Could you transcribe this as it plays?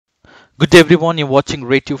Good day everyone, you're watching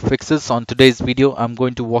Radeon Fixes. On today's video, I'm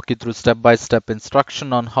going to walk you through step-by-step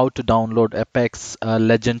instruction on how to download Apex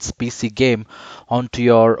Legends PC game onto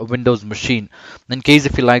your Windows machine. In case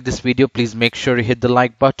if you like this video, please make sure you hit the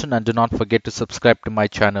like button and do not forget to subscribe to my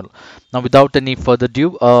channel. Now without any further ado,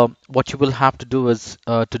 what you will have to do is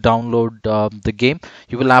to download the game,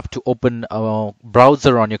 you will have to open a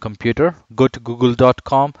browser on your computer, go to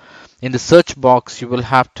google.com. In the search box, you will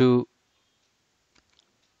have to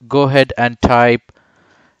go ahead and type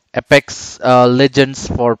Apex Legends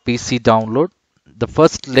for PC download. The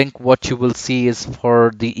first link what you will see is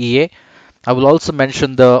for the EA. I will also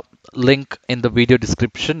mention the link in the video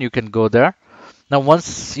description. You can go there. Now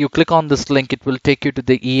once you click on this link, it will take you to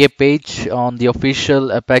the EA page on the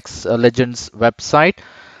official Apex Legends website.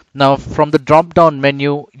 Now from the drop down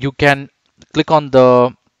menu, you can click on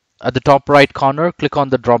the at the top right corner, click on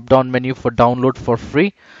the drop down menu for download for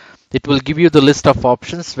free. It will give you the list of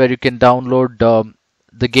options where you can download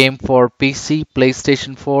the game for PC,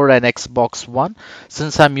 PlayStation 4, and Xbox One.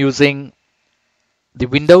 Since I'm using the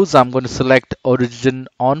Windows, I'm going to select Origin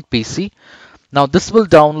on PC. Now this will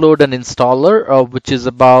download an installer, which is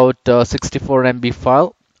about 64 MB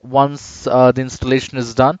file. Once the installation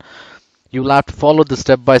is done, you will have to follow the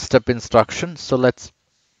step-by-step instructions. So let's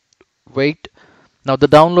wait. Now the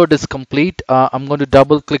download is complete. I'm going to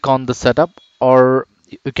double click on the setup, or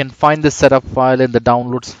you can find the setup file in the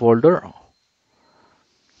downloads folder.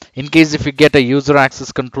 In case if you get a user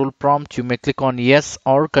access control prompt, you may click on yes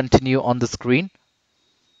or continue on the screen.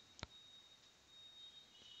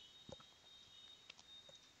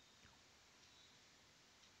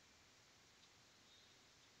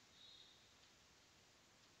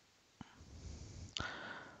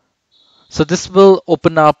 So this will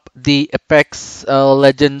open up the Apex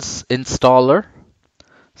Legends installer.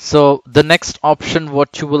 So the next option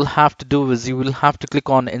what you will have to do is you will have to click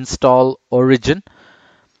on install Origin,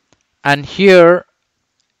 and here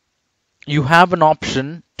you have an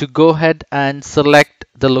option to go ahead and select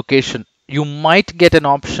the location. You might get an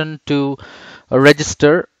option to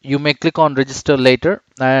register. You may click on register later,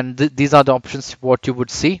 and these are the options what you would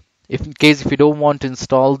see. If in case if you don't want to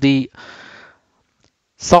install the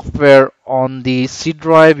software on the C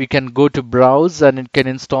drive, you can go to browse and it can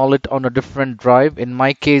install it on a different drive. In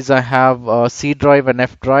my case, I have a C drive and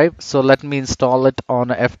F drive, so let me install it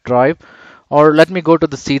on a F drive, or let me go to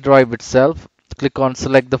the C drive itself, click on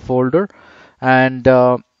select the folder, and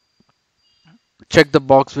check the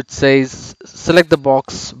box which says select the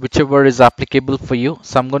box whichever is applicable for you.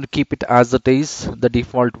 So I'm going to keep it as it is, the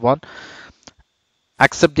default one.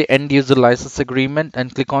 Accept the end user license agreement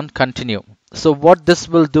and click on continue. So what this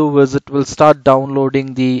will do is it will start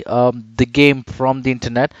downloading the game from the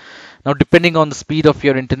internet. Now depending on the speed of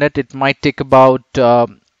your internet, it might take about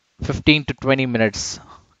 15 to 20 minutes.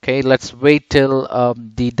 Okay, let's wait till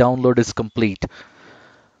the download is complete.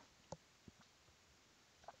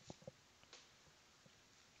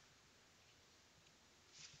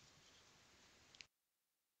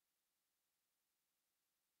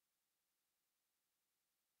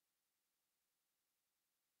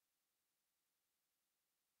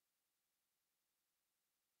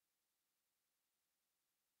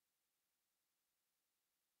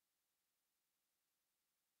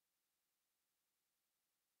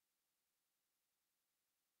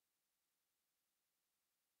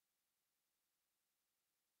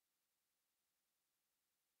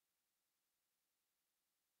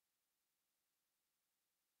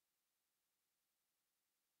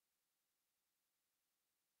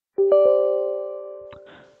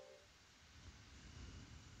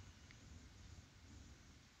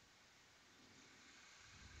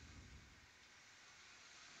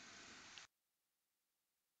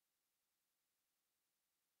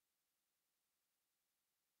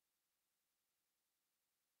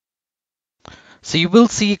 So you will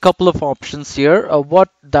see a couple of options here. What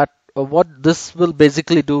this will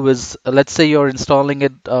basically do is, let's say you're installing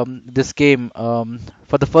this game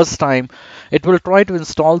for the first time, it will try to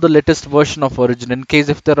install the latest version of Origin. In case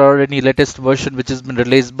if there are any latest version which has been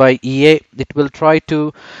released by EA, it will try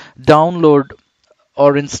to download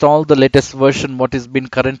or install the latest version what is been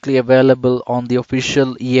currently available on the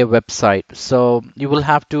official EA website. So you will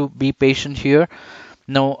have to be patient here.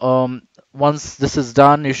 Now, once this is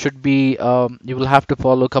done, you will have to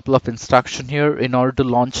follow a couple of instructions here in order to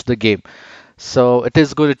launch the game. So it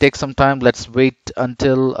is going to take some time. Let's wait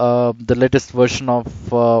until the latest version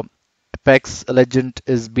of Apex Legend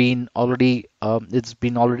is been already it's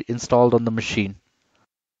been already installed on the machine.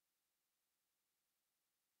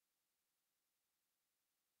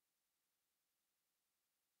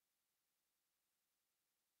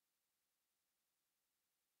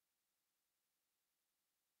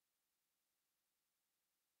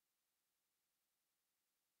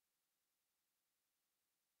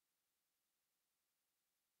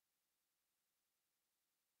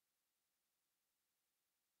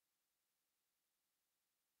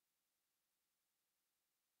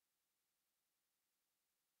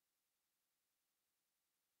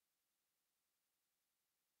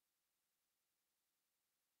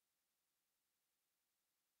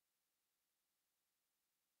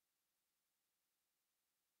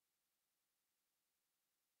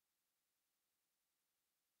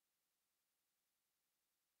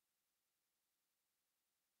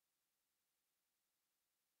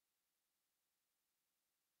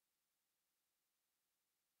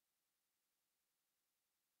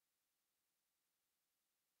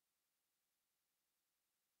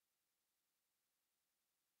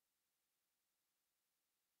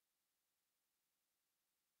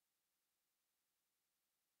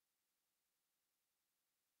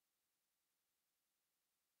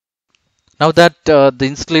 Now that the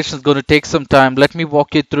installation is going to take some time, let me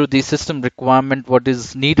walk you through the system requirement, what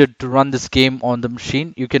is needed to run this game on the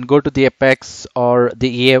machine. You can go to the Apex or the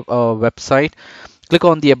EA website, click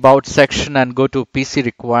on the About section and go to PC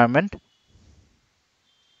requirement.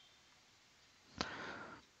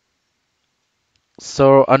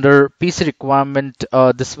 So under PC requirement,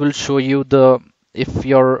 this will show you the if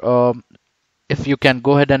your if you can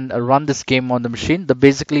go ahead and run this game on the machine. The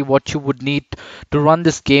basically what you would need to run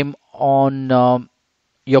this game on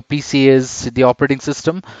your PC is the operating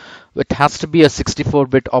system. It has to be a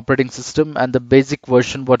 64-bit operating system, and the basic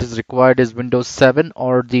version what is required is Windows 7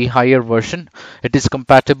 or the higher version. It is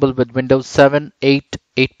compatible with Windows 7, 8,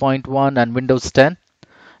 8.1 and Windows 10.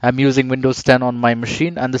 I'm using Windows 10 on my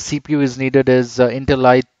machine, and the CPU is needed is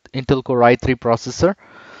Intel Core i3 processor,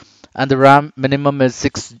 and the RAM minimum is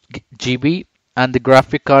 6 GB, and the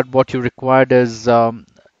graphic card what you required is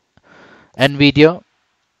NVIDIA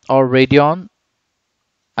or Radeon,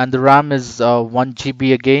 and the RAM is 1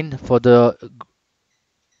 GB again for the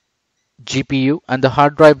GPU, and the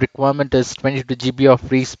hard drive requirement is 22 GB of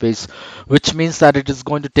free space, which means that it is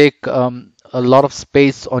going to take a lot of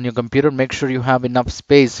space on your computer. Make sure you have enough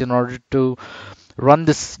space in order to run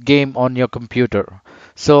this game on your computer.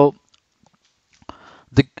 So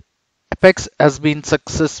the Apex has been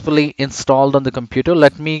successfully installed on the computer.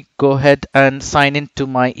 Let me go ahead and sign into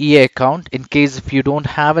my EA account. In case if you don't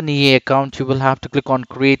have an EA account, you will have to click on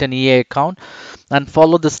create an EA account and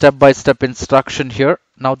follow the step-by-step instruction here.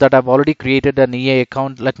 Now that I've already created an EA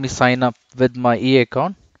account, let me sign up with my EA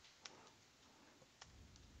account.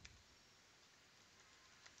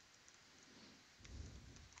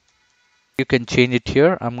 You can change it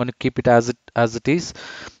here. I'm going to keep it as it is.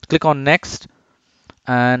 Click on next,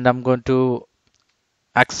 and I'm going to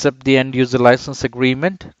accept the end user license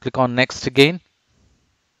agreement. Click on next again.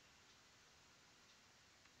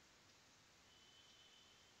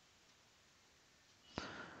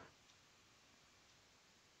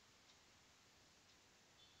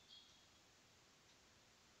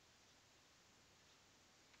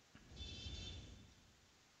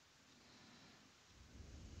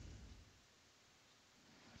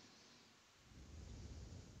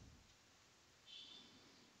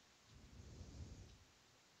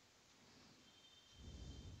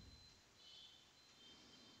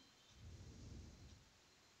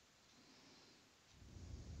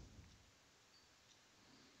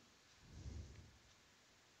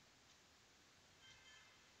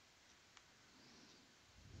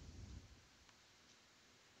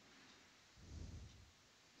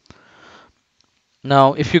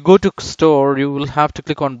 Now, if you go to store, you will have to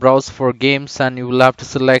click on browse for games, and you will have to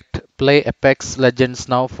select play Apex Legends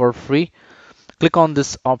now for free. Click on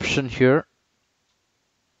this option here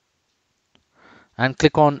and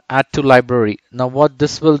click on add to library. Now what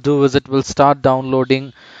this will do is it will start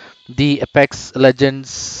downloading the Apex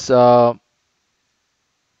Legends onto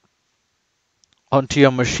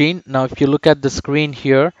your machine. Now if you look at the screen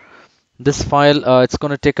here, this file it's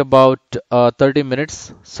going to take about 30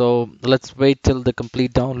 minutes, so let's wait till the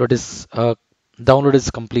complete download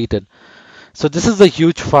is completed. So this is a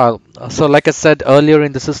huge file. So like I said earlier,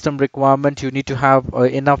 in the system requirement you need to have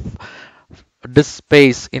enough disk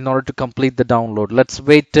space in order to complete the download. Let's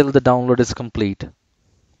wait till the download is complete.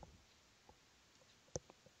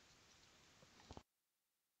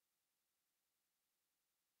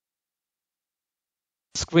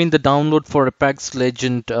 Screen, the download for Apex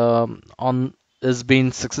Legend on is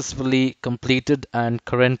being successfully completed, and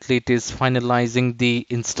currently it is finalizing the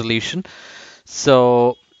installation.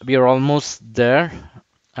 So we are almost there,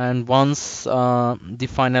 and once the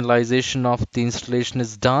finalization of the installation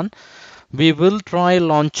is done, we will try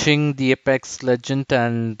launching the Apex Legend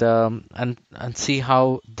and see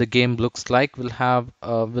how the game looks like.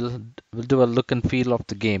 We'll do a look and feel of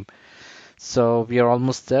the game. So we are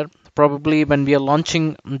almost there. Probably when we are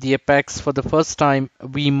launching the Apex for the first time,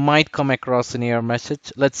 we might come across an error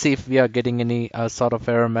message. Let's see if we are getting any sort of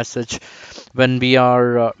error message when we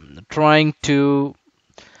are trying to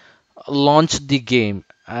launch the game.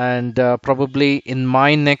 And probably in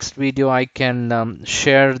my next video, I can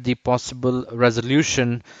share the possible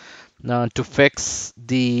resolution to fix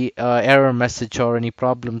the error message or any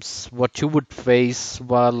problems what you would face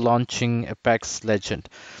while launching Apex Legend.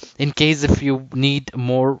 In case if you need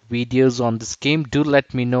more videos on this game, do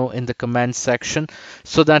let me know in the comment section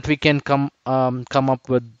so that we can come up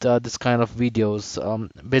with this kind of videos.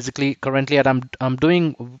 Basically, currently I'm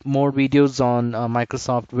doing more videos on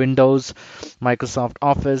Microsoft Windows, Microsoft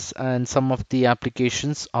Office, and some of the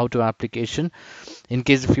applications, auto application. In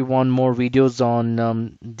case if you want more videos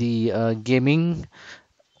on the gaming,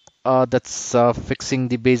 that's fixing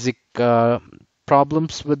the basic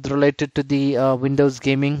problems with related to the Windows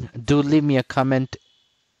gaming, do leave me a comment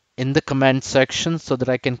in the comment section so that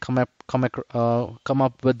I can come up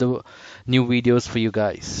with the new videos for you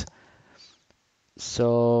guys.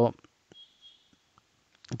 So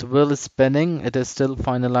the wheel is spinning. It is still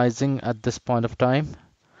finalizing at this point of time.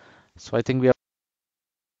 So I think we are.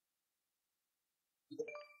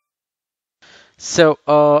 So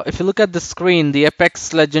if you look at the screen, the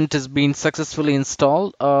Apex Legend has been successfully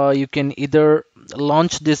installed. You can either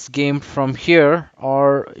launch this game from here,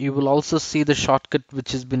 or you will also see the shortcut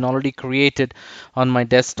which has been already created on my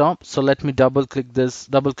desktop. So let me double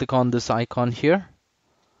click on this icon here.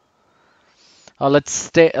 Let's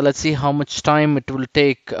see how much time it will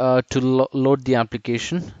take to load the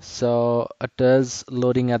application. So it is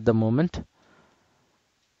loading at the moment.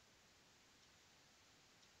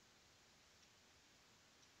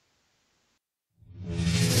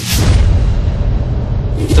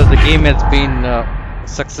 So the game has been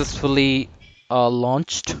successfully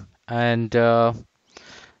launched, and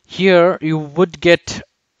here you would get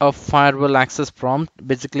a firewall access prompt.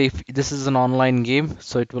 Basically, if this is an online game,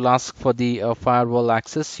 so it will ask for the firewall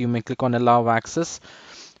access. You may click on allow access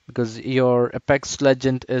because your Apex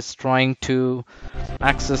Legend is trying to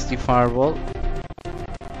access the firewall.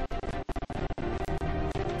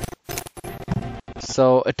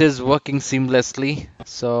 So it is working seamlessly.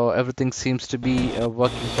 So everything seems to be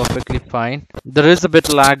working perfectly fine. There is a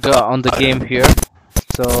bit lag on the game here.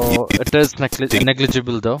 So it is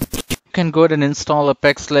negligible though. You can go ahead and install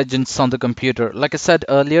Apex Legends on the computer. Like I said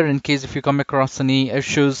earlier, in case if you come across any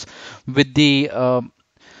issues with the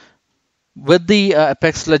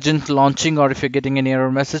Apex Legend launching, or if you're getting any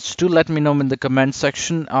error message, do let me know in the comment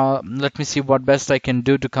section. Let me see what best I can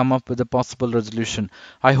do to come up with a possible resolution.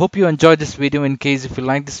 I hope you enjoyed this video. In case if you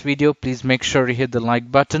like this video, please make sure you hit the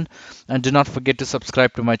like button and do not forget to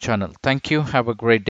subscribe to my channel. Thank you. Have a great day.